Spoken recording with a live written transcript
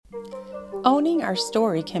Owning our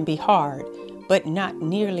story can be hard, but not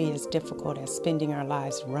nearly as difficult as spending our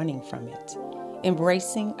lives running from it.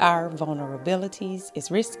 Embracing our vulnerabilities is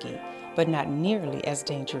risky, but not nearly as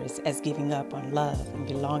dangerous as giving up on love and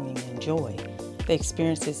belonging and joy, the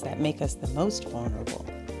experiences that make us the most vulnerable.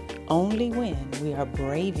 Only when we are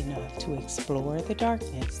brave enough to explore the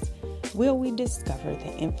darkness will we discover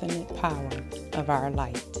the infinite power of our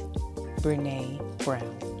light. Brené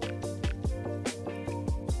Brown.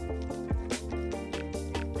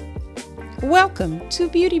 Welcome to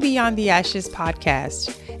Beauty Beyond the Ashes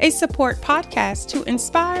podcast, a support podcast to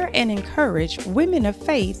inspire and encourage women of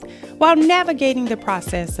faith while navigating the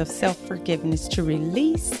process of self-forgiveness to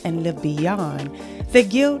release and live beyond the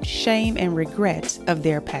guilt, shame, and regret of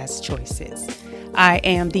their past choices. I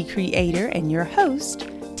am the creator and your host,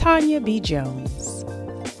 Tanya B. Jones.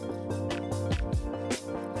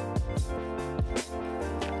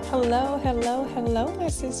 Hello, my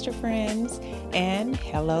sister friends, and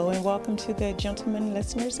hello and welcome to the gentlemen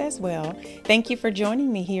listeners as well. Thank you for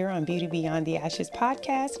joining me here on Beauty Beyond the Ashes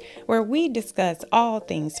podcast, where we discuss all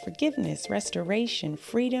things forgiveness, restoration,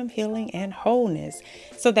 freedom, healing, and wholeness,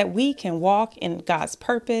 so that we can walk in God's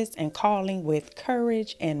purpose and calling with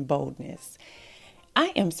courage and boldness. I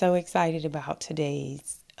am so excited about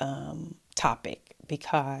today's topic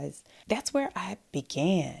because that's where I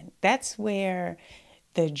began. That's where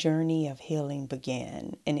the journey of healing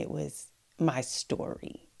began, and it was my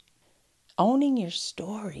story. Owning your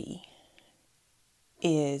story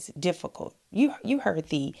is difficult. You heard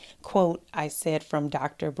the quote I said from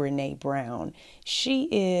Dr. Brené Brown. She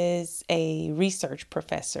is a research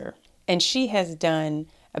professor, and she has done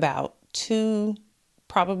about 2,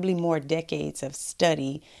 probably more decades of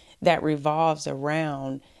study that revolves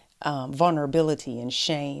around vulnerability and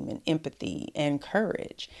shame and empathy and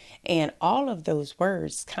courage. And all of those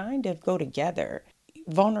words kind of go together.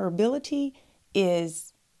 Vulnerability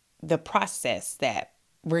is the process that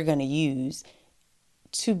we're going to use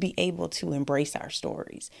to be able to embrace our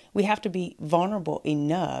stories. We have to be vulnerable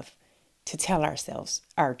enough to tell ourselves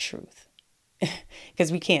our truth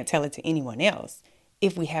because we can't tell it to anyone else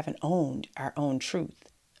if we haven't owned our own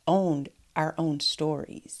truth, owned our own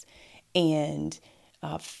stories. And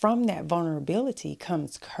from that vulnerability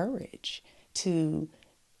comes courage to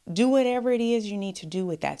do whatever it is you need to do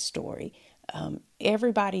with that story.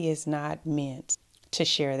 Everybody is not meant to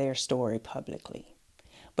share their story publicly,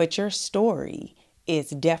 but your story is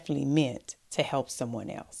definitely meant to help someone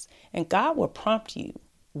else. And God will prompt you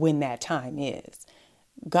when that time is.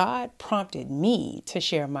 God prompted me to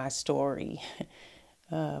share my story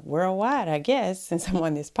worldwide, I guess, since I'm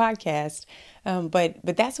on this podcast. But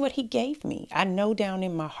that's what he gave me. I know down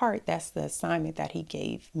in my heart, that's the assignment that he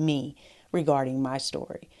gave me regarding my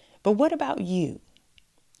story. But what about you?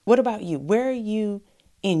 What about you? Where are you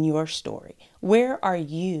in your story? Where are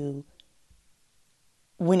you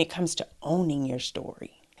when it comes to owning your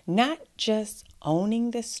story? Not just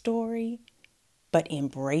owning the story, but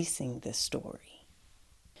embracing the story.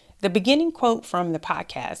 The beginning quote from the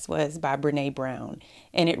podcast was by Brené Brown,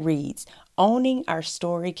 and it reads, "Owning our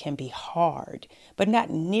story can be hard, but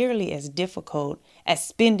not nearly as difficult as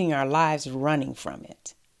spending our lives running from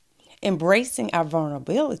it. Embracing our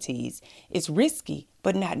vulnerabilities is risky,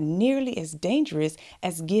 but not nearly as dangerous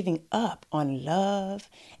as giving up on love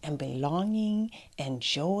and belonging and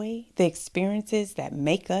joy, the experiences that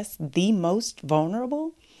make us the most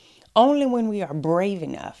vulnerable. Only when we are brave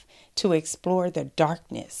enough to explore the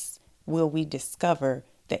darkness will we discover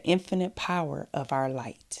the infinite power of our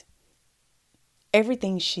light."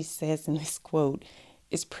 Everything she says in this quote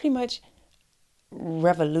is pretty much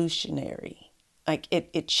revolutionary. Like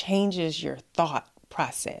it changes your thought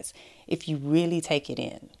process if you really take it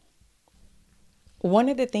in. One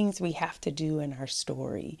of the things we have to do in our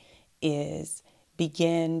story is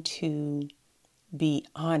begin to be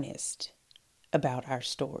honest about our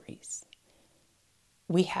stories.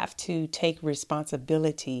 We have to take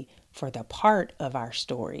responsibility for the part of our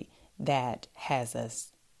story that has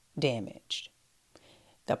us damaged,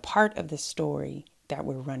 the part of the story that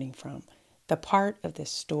we're running from, the part of the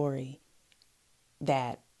story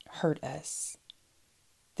that hurt us,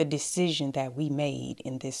 the decision that we made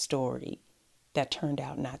in this story that turned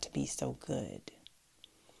out not to be so good.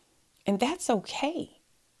 And that's okay,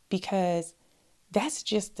 because that's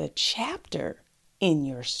just a chapter in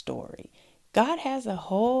your story. God has a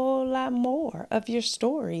whole lot more of your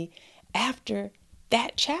story after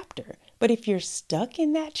that chapter. But if you're stuck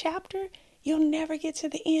in that chapter, you'll never get to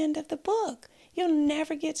the end of the book. You'll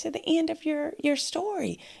never get to the end of your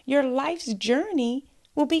story. Your life's journey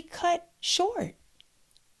will be cut short.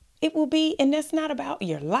 It will be, and that's not about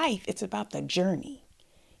your life. It's about the journey.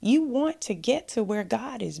 You want to get to where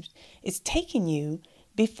God is taking you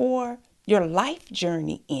before your life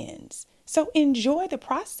journey ends. So enjoy the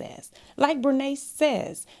process. Like Brene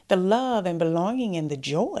says, the love and belonging and the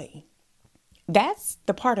joy. That's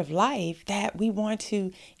the part of life that we want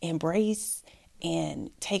to embrace and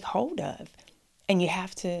take hold of. And you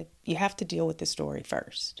have to deal with the story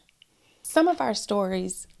first. Some of our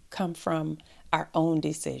stories come from our own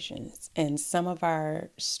decisions, and some of our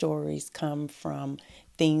stories come from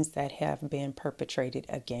things that have been perpetrated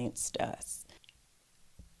against us.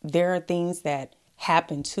 There are things that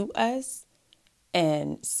happened to us,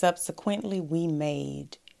 and subsequently we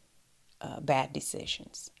made bad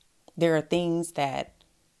decisions. There are things that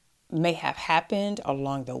may have happened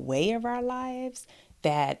along the way of our lives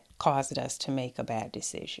that caused us to make a bad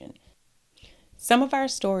decision. Some of our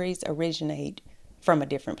stories originate from a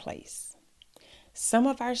different place. Some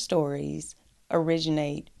of our stories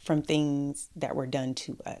originate from things that were done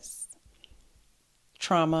to us,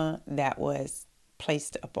 trauma that was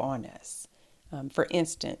placed upon us. For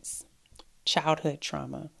instance, childhood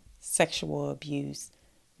trauma, sexual abuse,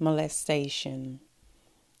 molestation,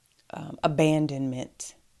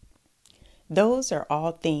 abandonment. Those are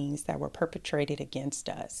all things that were perpetrated against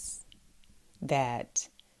us that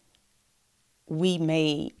we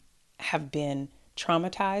may have been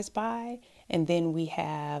traumatized by, and then we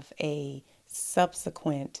have a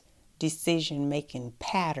subsequent decision-making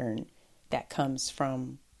pattern that comes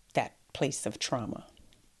from that place of trauma.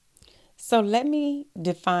 So let me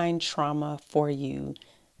define trauma for you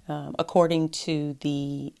according to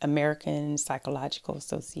the American Psychological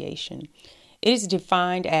Association. It is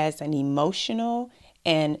defined as an emotional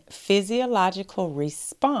and physiological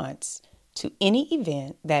response to any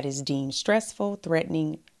event that is deemed stressful,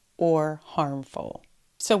 threatening, or harmful.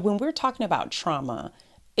 So when we're talking about trauma,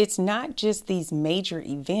 it's not just these major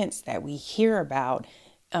events that we hear about,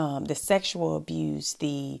 the sexual abuse,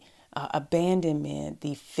 the abandonment,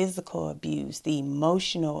 the physical abuse, the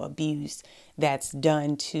emotional abuse that's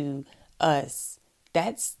done to us.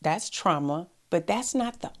 That's trauma, but that's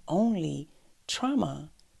not the only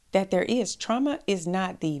trauma that there is. Trauma is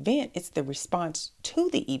not the event, it's the response to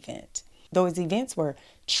the event. Those events were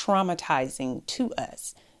traumatizing to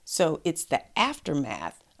us. So it's the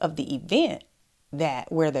aftermath of the event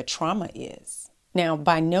where the trauma is. Now,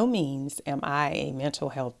 by no means am I a mental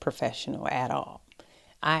health professional at all.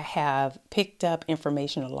 I have picked up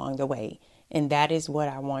information along the way, and that is what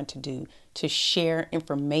I want to do, to share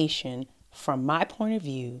information from my point of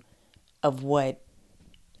view of what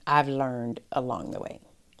I've learned along the way.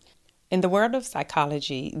 In the world of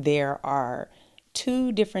psychology, there are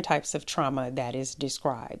two different types of trauma that is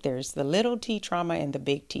described. There's the little t trauma and the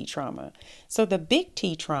big T trauma. So the big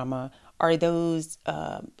T trauma are those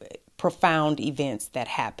profound events that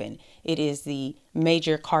happen. It is the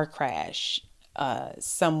major car crash,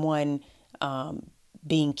 someone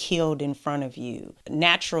being killed in front of you,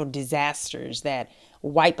 natural disasters that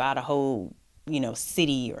wipe out a whole,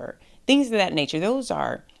 city or things of that nature. Those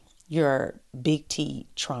are your big T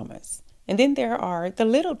traumas. And then there are the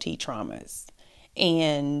little t traumas.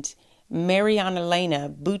 And Mariana Elena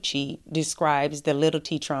Bucci describes the little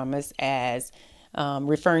t traumas as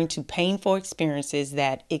referring to painful experiences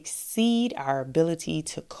that exceed our ability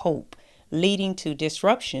to cope, leading to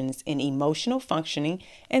disruptions in emotional functioning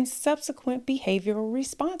and subsequent behavioral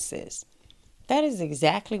responses. That is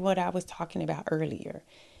exactly what I was talking about earlier.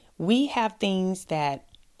 We have things that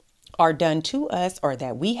are done to us or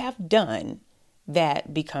that we have done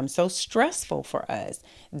that become so stressful for us,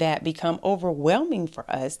 that become overwhelming for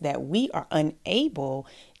us, that we are unable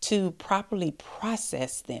to properly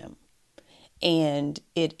process them. And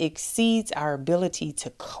it exceeds our ability to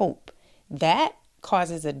cope. That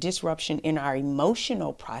causes a disruption in our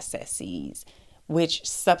emotional processes, which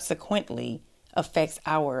subsequently affects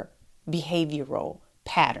our behavioral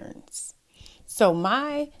patterns. So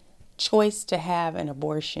my choice to have an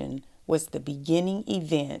abortion was the beginning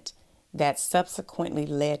event that subsequently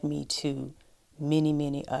led me to many,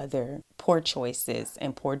 many other poor choices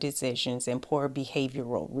and poor decisions and poor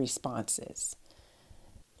behavioral responses.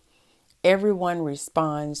 Everyone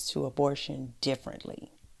responds to abortion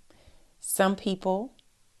differently. Some people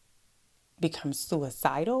become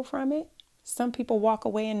suicidal from it. Some people walk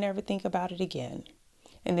away and never think about it again.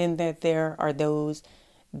 And then there are those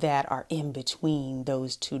that are in between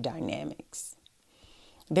those two dynamics.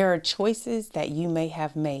 There are choices that you may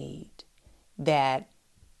have made that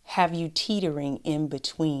have you teetering in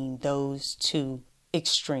between those two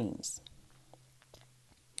extremes.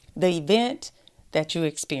 The event that you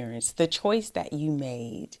experienced, the choice that you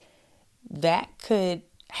made, that could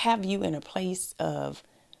have you in a place of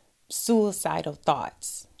suicidal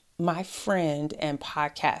thoughts. my friend and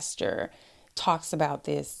podcaster talks about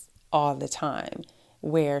this all the time,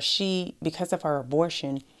 where she, because of her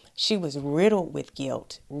abortion, she was riddled with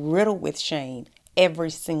guilt, riddled with shame every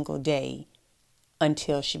single day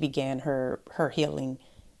until she began her healing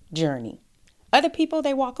journey. Other people,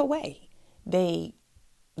 they walk away. They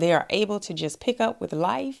are able to just pick up with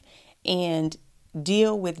life and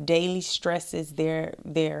deal with daily stresses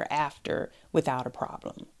thereafter without a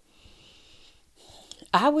problem.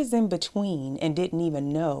 I was in between and didn't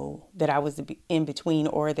even know that I was in between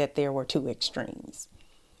or that there were two extremes.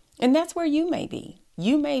 And that's where you may be.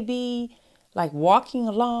 You may be like walking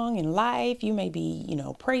along in life. You may be,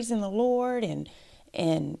 praising the Lord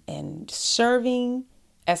and serving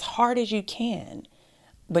as hard as you can.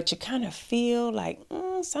 But you kind of feel like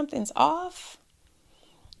something's off.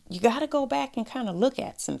 You got to go back and kind of look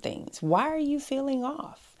at some things. Why are you feeling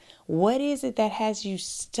off? What is it that has you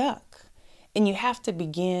stuck? And you have to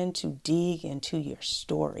begin to dig into your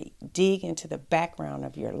story, dig into the background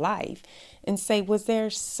of your life and say, was there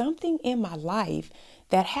something in my life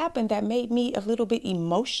that happened that made me a little bit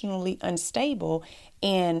emotionally unstable?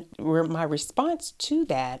 And my response to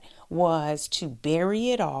that was to bury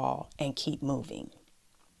it all and keep moving.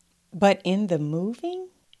 But in the moving,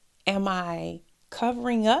 am I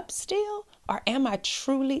covering up still, or am I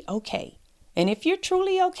truly okay? And if you're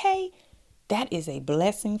truly okay, that is a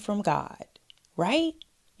blessing from God. Right?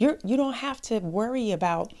 You don't have to worry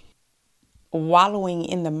about wallowing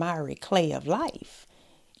in the miry clay of life.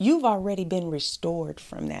 You've already been restored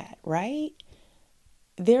from that, right?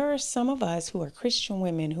 There are some of us who are Christian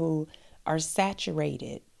women who are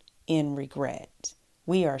saturated in regret.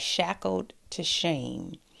 We are shackled to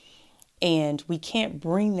shame, and we can't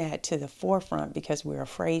bring that to the forefront because we're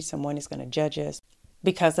afraid someone is going to judge us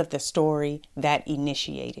because of the story that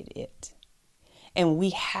initiated it. And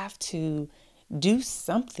we have to do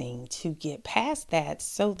something to get past that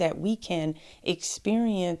so that we can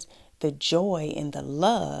experience the joy and the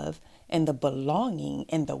love and the belonging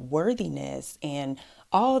and the worthiness and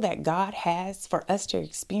all that God has for us to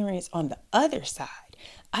experience on the other side.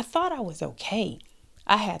 I thought I was okay.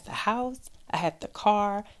 I had the house, I had the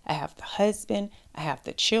car, I have the husband, I have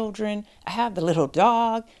the children, I have the little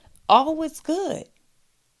dog. All was good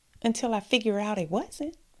until I figured out it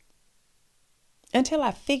wasn't. And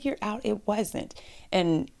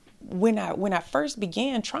when I first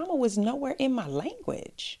began, trauma was nowhere in my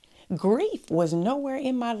language. Grief was nowhere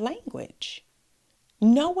in my language.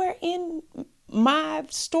 Nowhere in my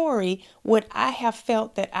story would I have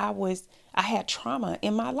felt that I had trauma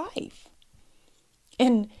in my life.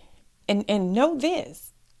 And know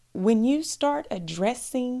this, when you start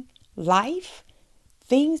addressing life,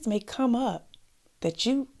 things may come up that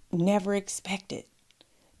you never expected.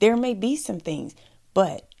 There may be some things,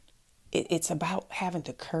 but it's about having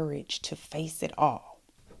the courage to face it all.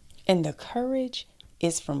 And the courage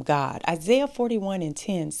is from God. Isaiah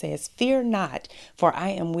 41:10 says, "Fear not, for I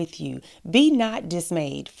am with you. Be not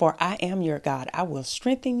dismayed, for I am your God. I will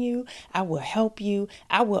strengthen you. I will help you.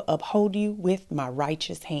 I will uphold you with my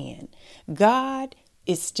righteous hand." God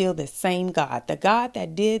is still the same God. The God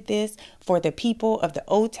that did this for the people of the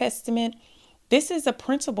Old Testament. This is a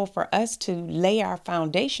principle for us to lay our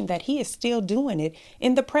foundation that he is still doing it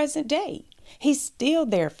in the present day. He's still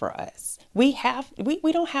there for us. We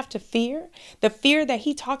don't have to fear. The fear that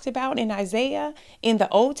he talked about in Isaiah in the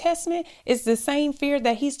Old Testament is the same fear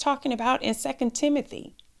that he's talking about in 2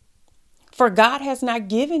 Timothy. For God has not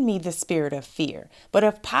given me the spirit of fear, but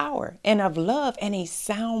of power and of love and a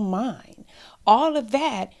sound mind. All of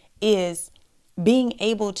that is being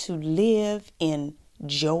able to live in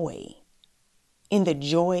joy. In the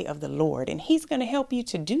joy of the Lord. And he's going to help you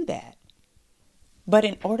to do that. But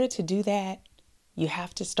in order to do that, you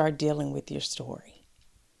have to start dealing with your story.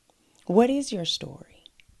 What is your story?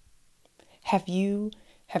 Have you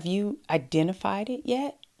identified it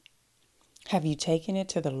yet? Have you taken it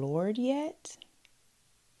to the Lord yet?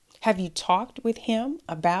 Have you talked with him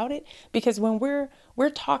about it? Because when we're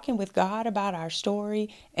talking with God about our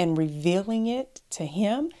story and revealing it to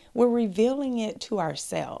him, we're revealing it to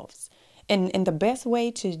ourselves. And the best way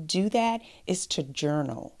to do that is to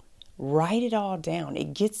journal. Write it all down.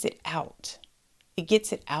 It gets it out. It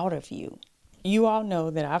gets it out of you. You all know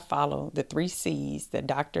that I follow the 3 C's that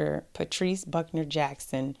Dr. Patrice Buckner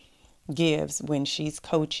Jackson gives when she's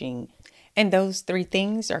coaching. And those 3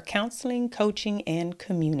 things are counseling, coaching, and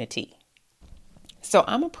community. So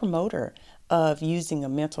I'm a promoter of using a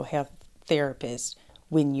mental health therapist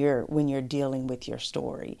when you're dealing with your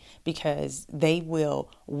story, because they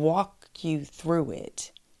will walk you through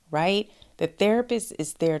it, right? The therapist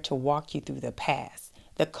is there to walk you through the past.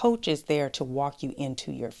 The coach is there to walk you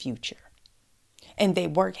into your future. And they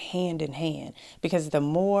work hand in hand, because the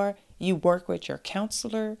more you work with your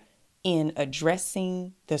counselor in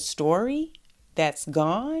addressing the story that's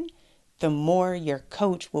gone, the more your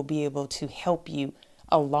coach will be able to help you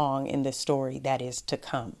along in the story that is to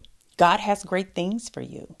come. God has great things for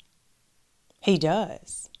you. He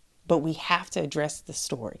does. But we have to address the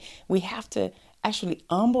story. We have to actually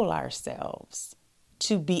humble ourselves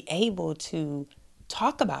to be able to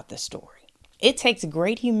talk about the story. It takes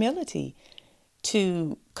great humility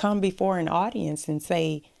to come before an audience and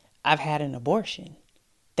say, I've had an abortion.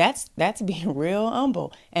 That's being real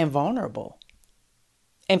humble and vulnerable.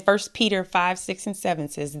 And 1 Peter 5, 6, and 7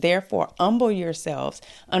 says, therefore, humble yourselves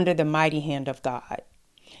under the mighty hand of God,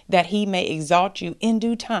 that he may exalt you in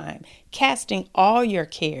due time, casting all your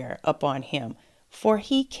care upon him, for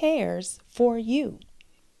he cares for you.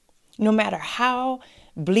 No matter how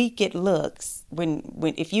bleak it looks,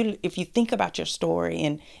 if you think about your story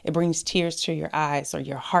and it brings tears to your eyes, or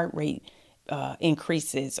your heart rate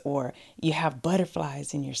increases, or you have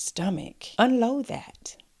butterflies in your stomach, unload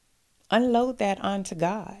that. Unload that onto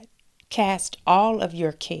God. Cast all of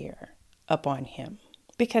your care upon him,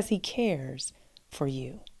 because he cares for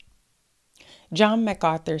you. John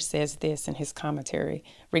MacArthur says this in his commentary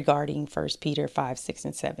regarding 1 Peter 5, 6,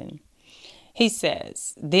 and 7. He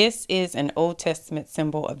says, this is an Old Testament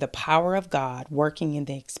symbol of the power of God working in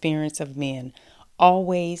the experience of men,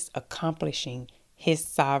 always accomplishing his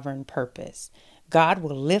sovereign purpose. God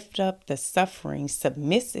will lift up the suffering,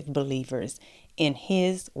 submissive believers in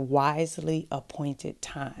his wisely appointed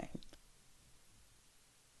time.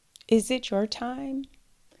 Is it your time?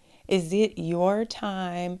 Is it your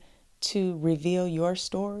time to reveal your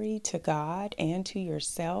story to God and to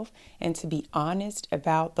yourself, and to be honest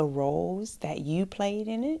about the roles that you played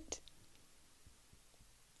in it?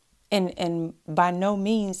 And by no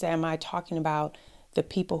means am I talking about the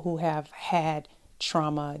people who have had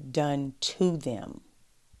trauma done to them.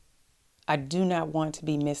 I do not want to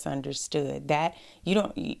be misunderstood. That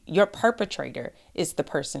your perpetrator is the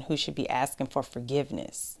person who should be asking for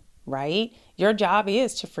forgiveness, right? Your job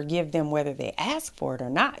is to forgive them whether they ask for it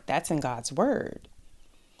or not. That's in God's word.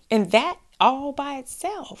 And that all by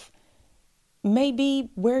itself may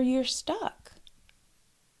be where you're stuck.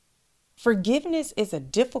 Forgiveness is a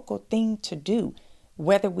difficult thing to do,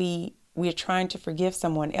 whether we're trying to forgive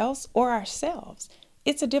someone else or ourselves.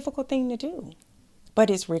 It's a difficult thing to do,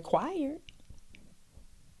 but it's required.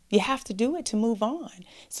 You have to do it to move on.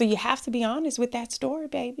 So you have to be honest with that story,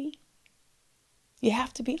 baby. You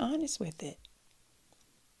have to be honest with it.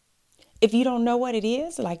 If you don't know what it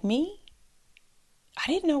is, like me, I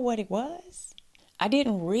didn't know what it was. I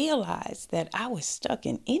didn't realize that I was stuck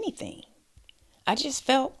in anything. I just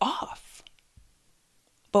felt off.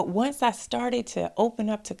 But once I started to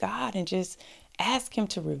open up to God and just ask him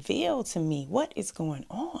to reveal to me what is going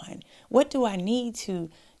on, what do I need to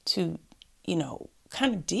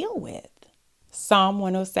kind of deal with? Psalm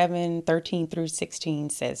 107, 13 through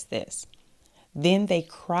 16 says this. Then they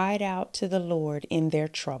cried out to the Lord in their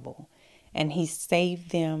trouble, and he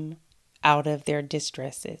saved them out of their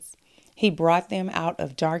distresses. He brought them out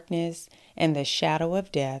of darkness and the shadow of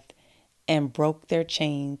death, and broke their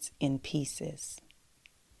chains in pieces.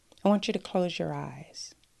 I want you to close your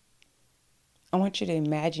eyes. I want you to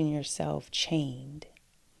imagine yourself chained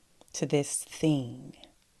to this thing,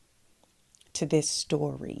 to this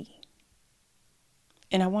story.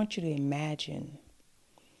 And I want you to imagine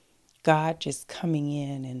God just coming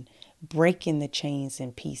in and breaking the chains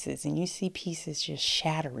in pieces. And you see pieces just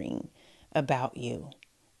shattering about you.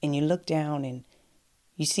 And you look down and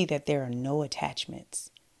you see that there are no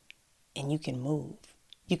attachments. And you can move.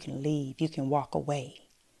 You can leave. You can walk away.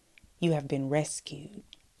 You have been rescued.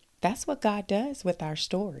 That's what God does with our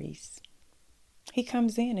stories. He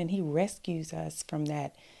comes in and he rescues us from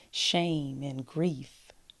that shame and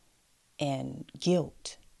grief and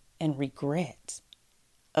guilt and regret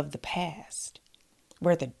of the past,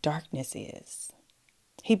 where the darkness is.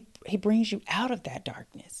 He brings you out of that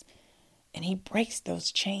darkness, and he breaks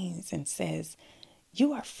those chains and says,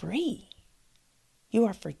 you are free. You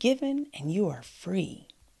are forgiven and you are free.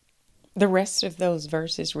 The rest of those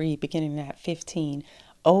verses read, beginning at 15,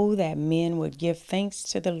 oh, that men would give thanks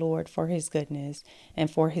to the Lord for his goodness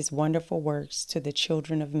and for his wonderful works to the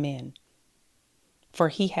children of men. For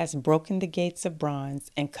he has broken the gates of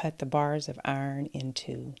bronze and cut the bars of iron in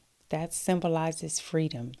two. That symbolizes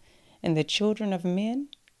freedom. And the children of men,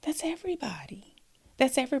 that's everybody.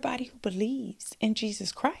 That's everybody who believes in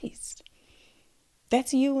Jesus Christ.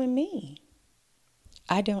 That's you and me.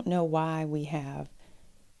 I don't know why we have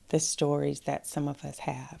the stories that some of us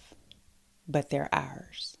have, but they're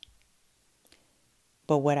ours.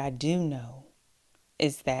 But what I do know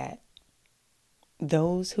is that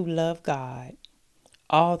those who love God,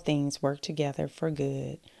 all things work together for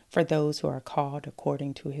good for those who are called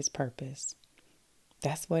according to his purpose.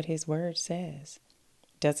 That's what his word says.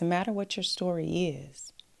 Doesn't matter what your story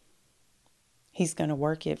is. He's going to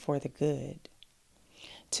work it for the good.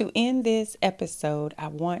 To end this episode, I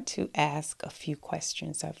want to ask a few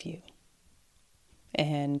questions of you.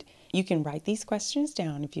 And you can write these questions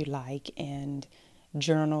down if you like and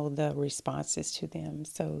journal the responses to them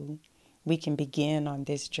so we can begin on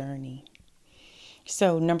this journey.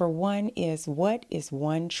 So number 1 is, what is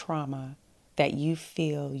one trauma that you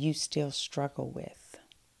feel you still struggle with?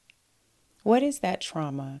 What is that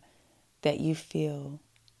trauma that you feel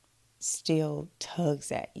still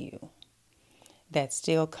tugs at you, that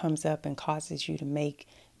still comes up and causes you to make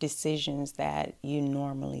decisions that you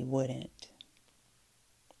normally wouldn't?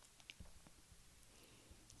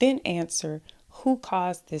 Then answer, who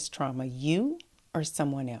caused this trauma, you or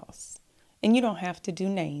someone else? And you don't have to do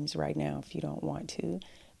names right now if you don't want to,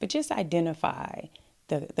 but just identify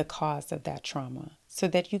the cause of that trauma so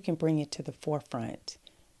that you can bring it to the forefront,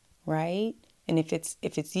 right? And if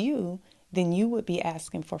it's you, then you would be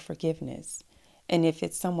asking for forgiveness. And if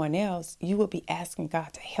it's someone else, you would be asking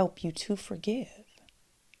God to help you to forgive.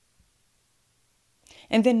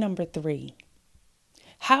 And then number 3,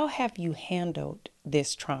 how have you handled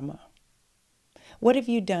this trauma? What have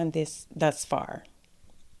you done thus far?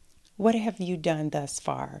 What have you done thus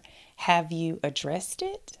far? Have you addressed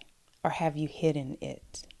it or have you hidden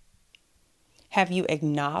it? Have you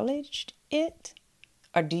acknowledged it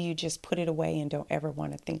or do you just put it away and don't ever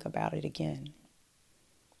want to think about it again?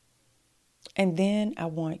 And then I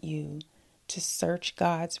want you to search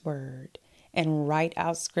God's word and write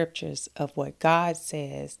out scriptures of what God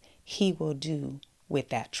says he will do with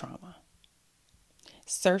that trauma.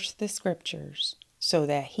 Search the scriptures so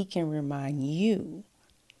that he can remind you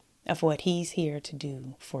of what he's here to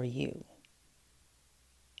do for you.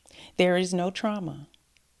 There is no trauma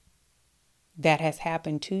that has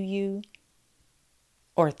happened to you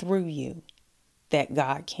or through you that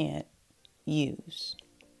God can't use.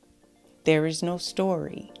 There is no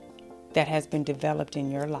story that has been developed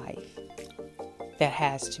in your life that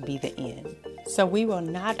has to be the end. So we will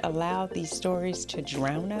not allow these stories to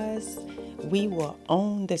drown us. We will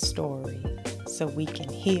own the story so we can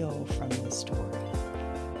heal from the story.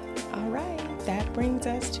 All right, that brings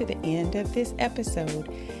us to the end of this episode.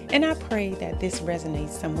 And I pray that this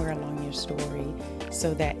resonates somewhere along your story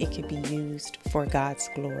so that it could be used for God's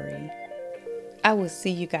glory. I will see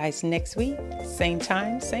you guys next week, same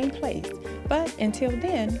time, same place. But until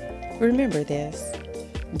then, remember this.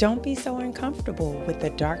 Don't be so uncomfortable with the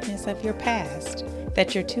darkness of your past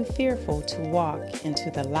that you're too fearful to walk into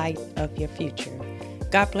the light of your future.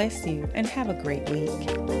 God bless you and have a great week.